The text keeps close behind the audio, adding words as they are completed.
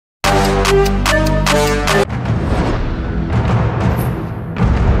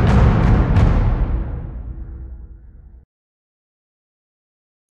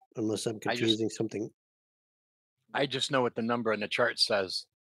Unless I'm confusing something. I just know what the number on the chart says.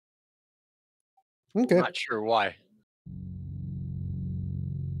 Okay. I'm not sure why.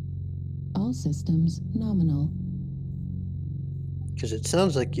 All systems nominal. Because it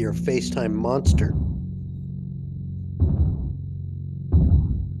sounds like you're a FaceTime monster.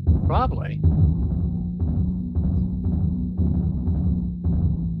 Probably.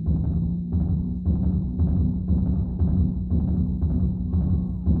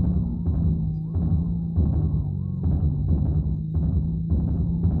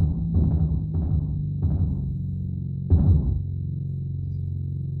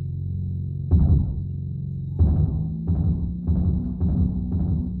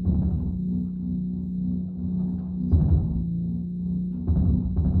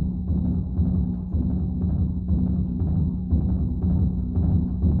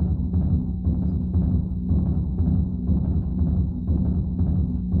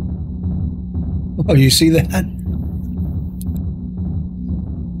 Oh, you see that?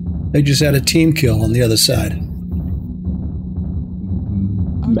 They just had a team kill on the other side.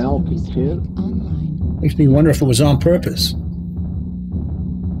 Makes me wonder if it was on purpose.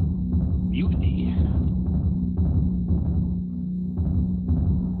 Mutiny.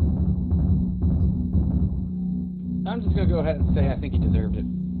 I'm just gonna go ahead and say I think he deserved it.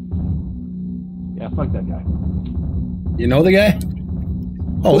 Yeah, fuck that guy. You know the guy?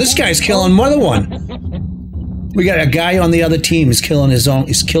 Oh, this guy's killing more than one. We got a guy on the other team is killing his own.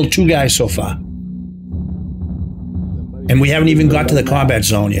 He's killed 2 guys so far. And we haven't even got to the combat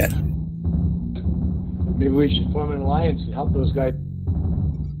zone yet. Maybe we should form an alliance and help those guys.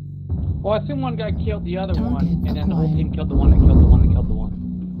 Well, I assume one guy killed the other one, and then the whole team killed the one that killed the one that killed the one.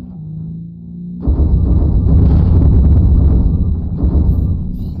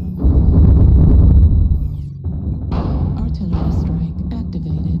 Artillery strike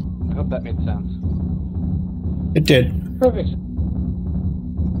activated. I hope that made sense. It did. Perfect.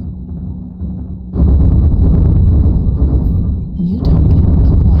 New target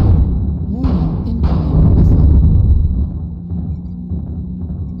acquired. Warning, incoming missile.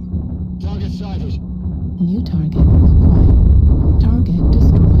 Target sighted. New target acquired. Target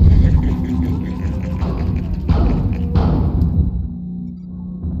destroyed.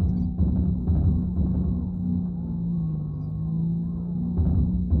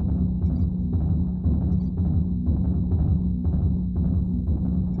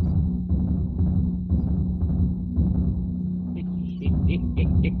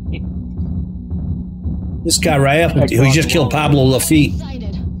 This guy right up, he just killed Pablo Lafitte.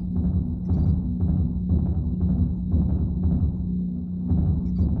 Sighted.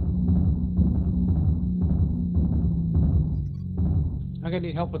 I'm gonna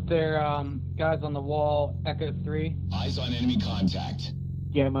need help with their guys on the wall. Echo 3. Eyes on enemy contact.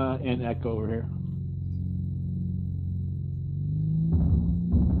 Gamma and Echo over here.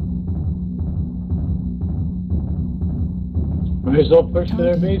 Might as well push to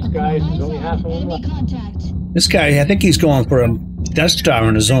their base, guys. There's only half of them Enemy left. contact. This guy, I think he's going for a Death Star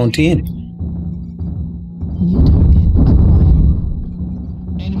on his own team. New target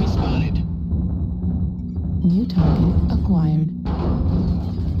acquired. Enemy spotted. New target acquired.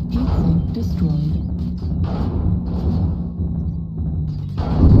 Heat sink destroyed.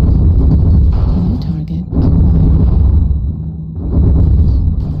 New target acquired.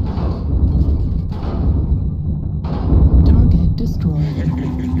 Target destroyed.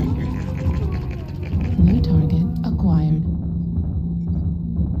 New target acquired.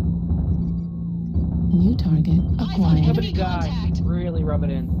 New target acquired. Somebody die. Really rub it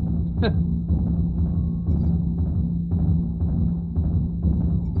in.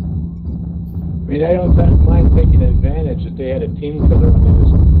 I mean, I don't mind taking advantage if they had a team killer on the other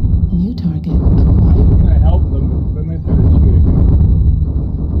side. New target acquired. I'm gonna help them, but then they started shooting.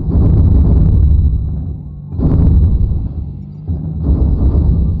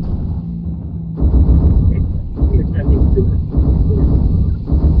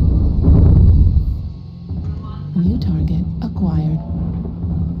 New target acquired.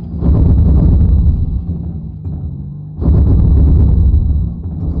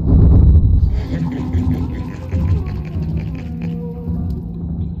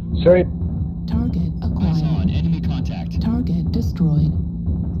 Sorry. Target Eyes on acquired. enemy contact. Target destroyed.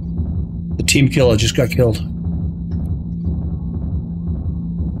 The team killer just got killed.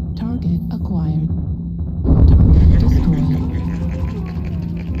 Target acquired. Target destroyed.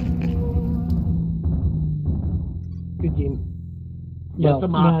 Good game. Yeah, Piss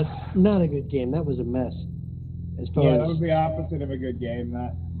them off. not a good game. That was a mess. As far Yeah, that as was the opposite of a good game.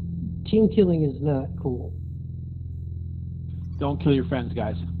 That. team killing is not cool. Don't kill your friends,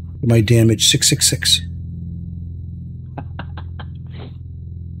 guys. My damage 666.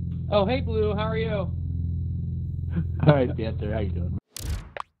 Oh, hey, Blue. How are you? All right, Panther. How you doing?